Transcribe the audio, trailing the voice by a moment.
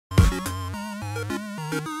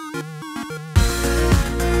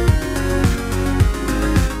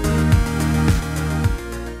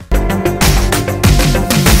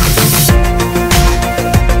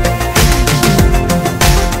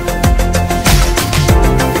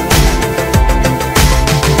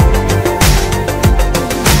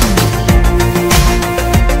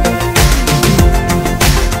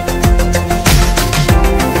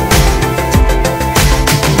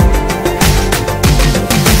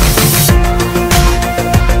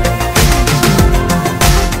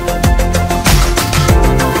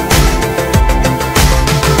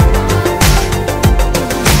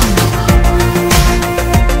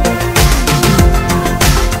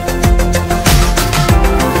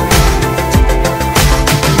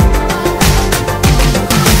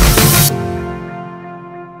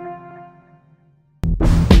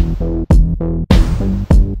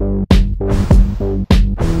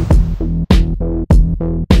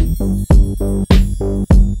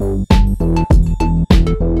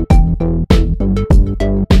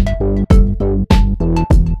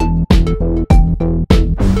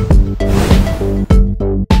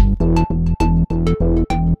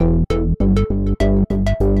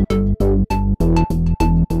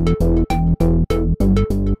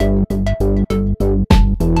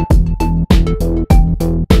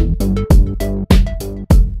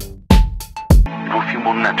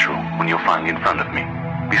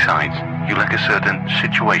Besides, you lack a certain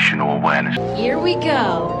situational awareness. Here we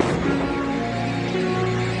go.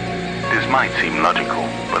 This might seem logical,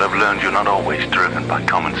 but I've learned you're not always driven by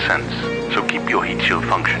common sense. So keep your heat shield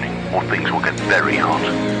functioning, or things will get very hot.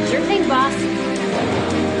 Sure thing, boss.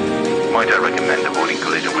 Might I recommend avoiding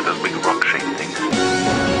collision with those big rock-shaped things?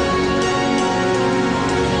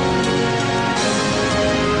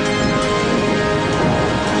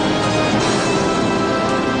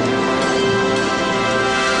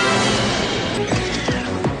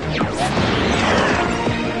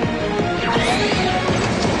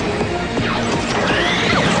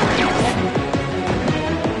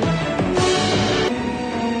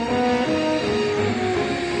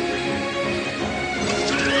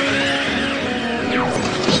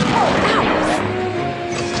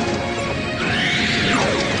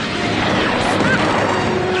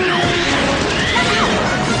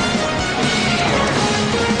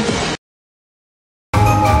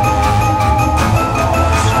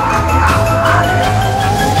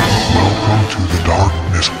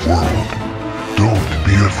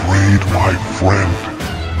 My friend,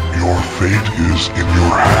 your fate is in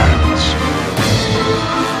your hands.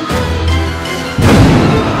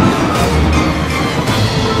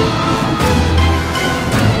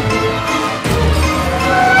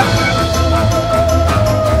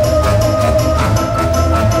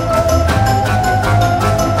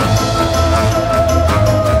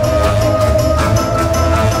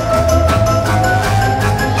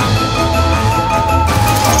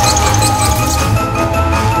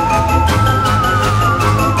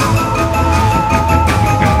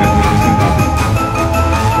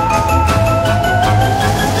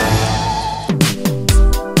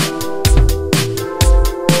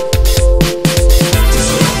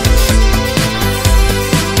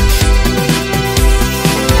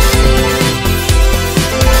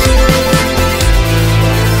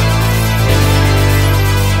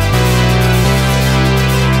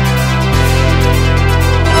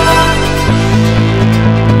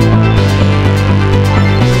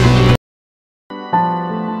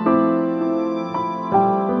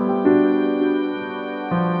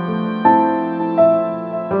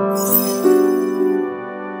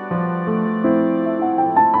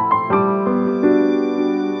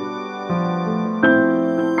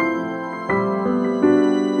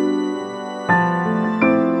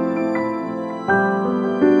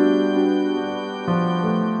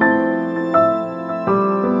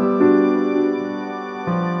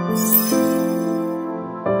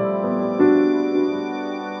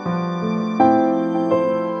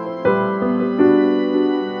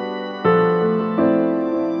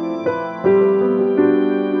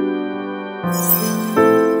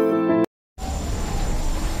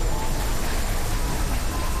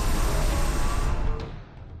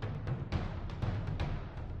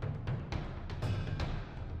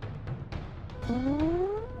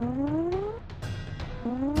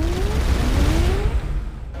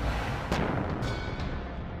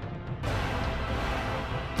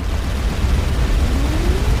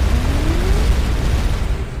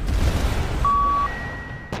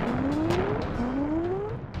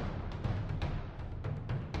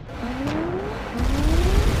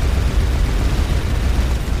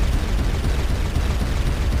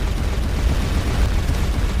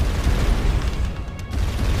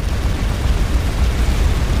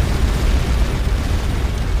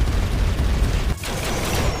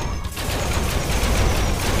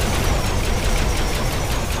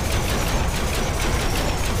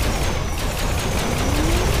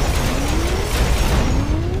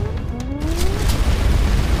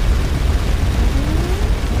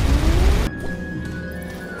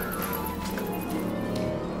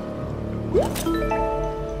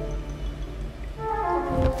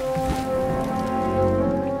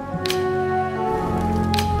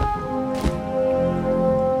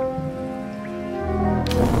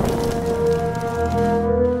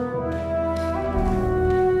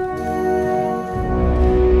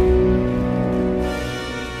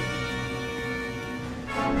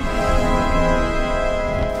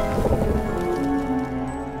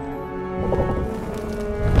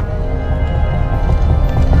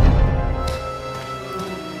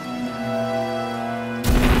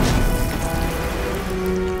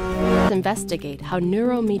 Investigate how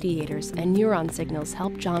neuromediators and neuron signals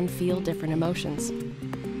help John feel different emotions.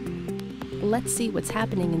 Let's see what's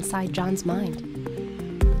happening inside John's mind.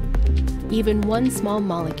 Even one small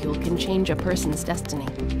molecule can change a person's destiny.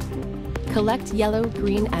 Collect yellow,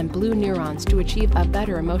 green, and blue neurons to achieve a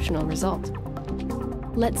better emotional result.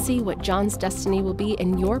 Let's see what John's destiny will be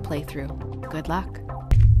in your playthrough. 'Good luck. 「 Good luck. 「 Good luck. 」 「 Good luck. 」 「 Good luck. 」 「 Good luck. 」 「 Good luck. 」 「 Good luck. 」 「 Good luck. 」 「 Good luck. 」 「 Good luck. 」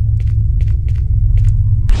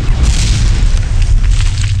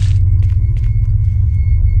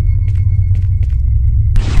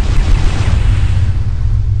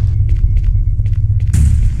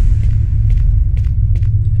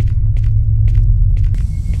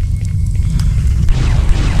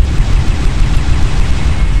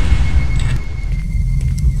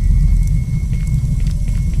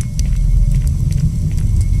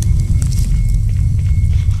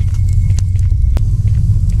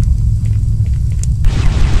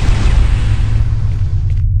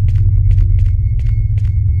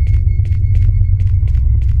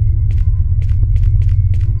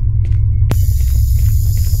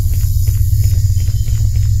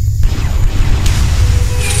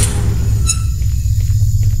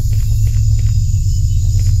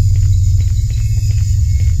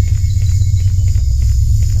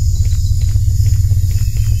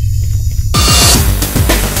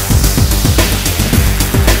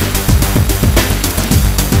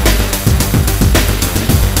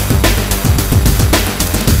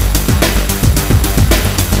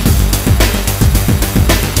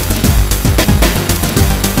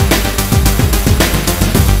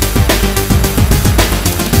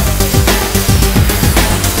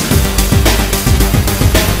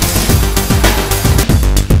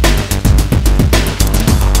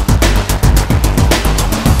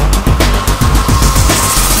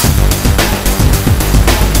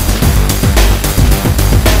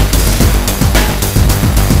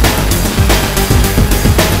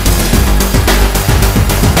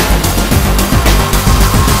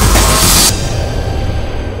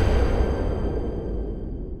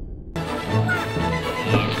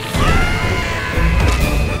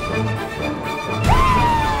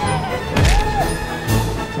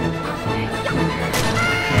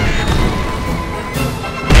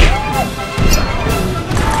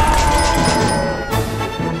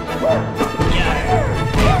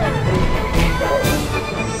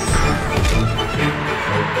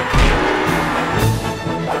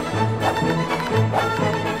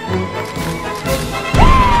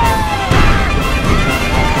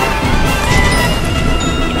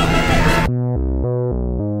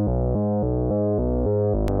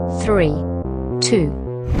3, 2,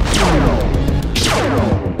 1.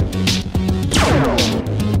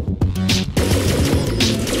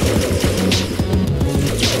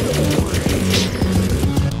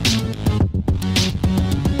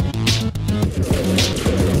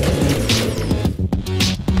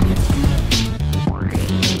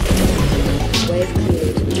 Wave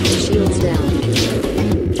cleared. Shields down.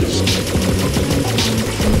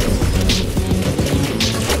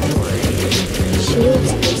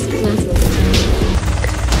 Shields dismantled.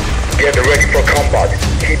 Get ready for combat.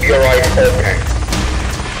 Keep your eyes open.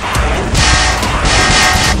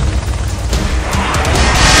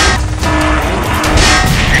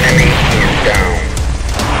 Enemy is down.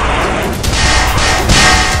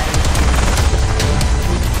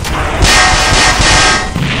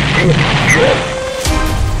 Good job.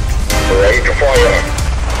 Ready to fire.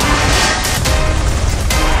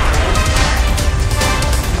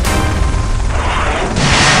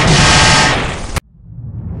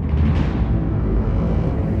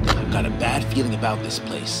 I've got a bad feeling about this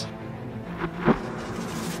place.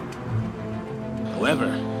 However,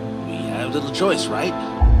 we have little choice, right?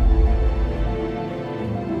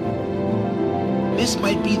 This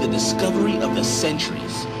might be the discovery of the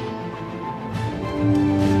centuries.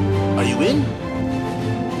 Are you in?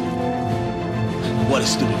 What a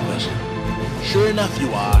stupid question. Sure enough,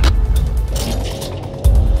 you are.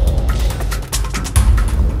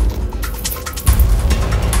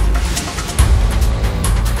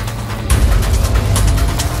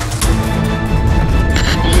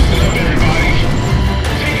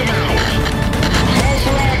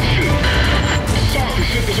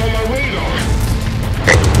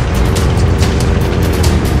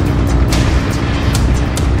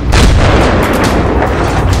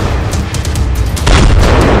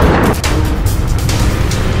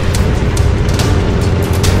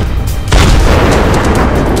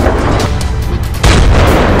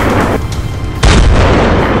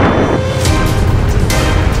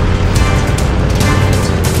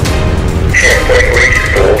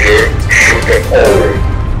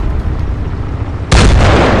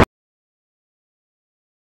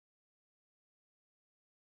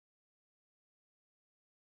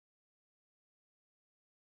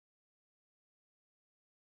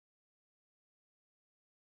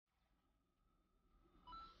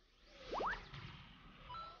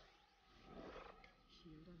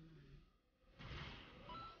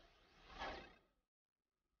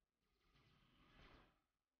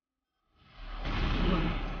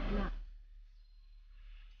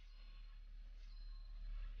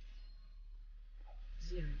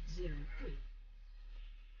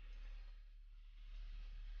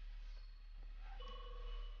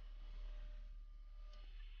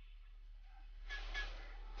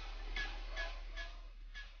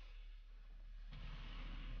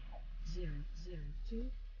 Zero, zero,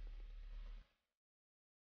 2.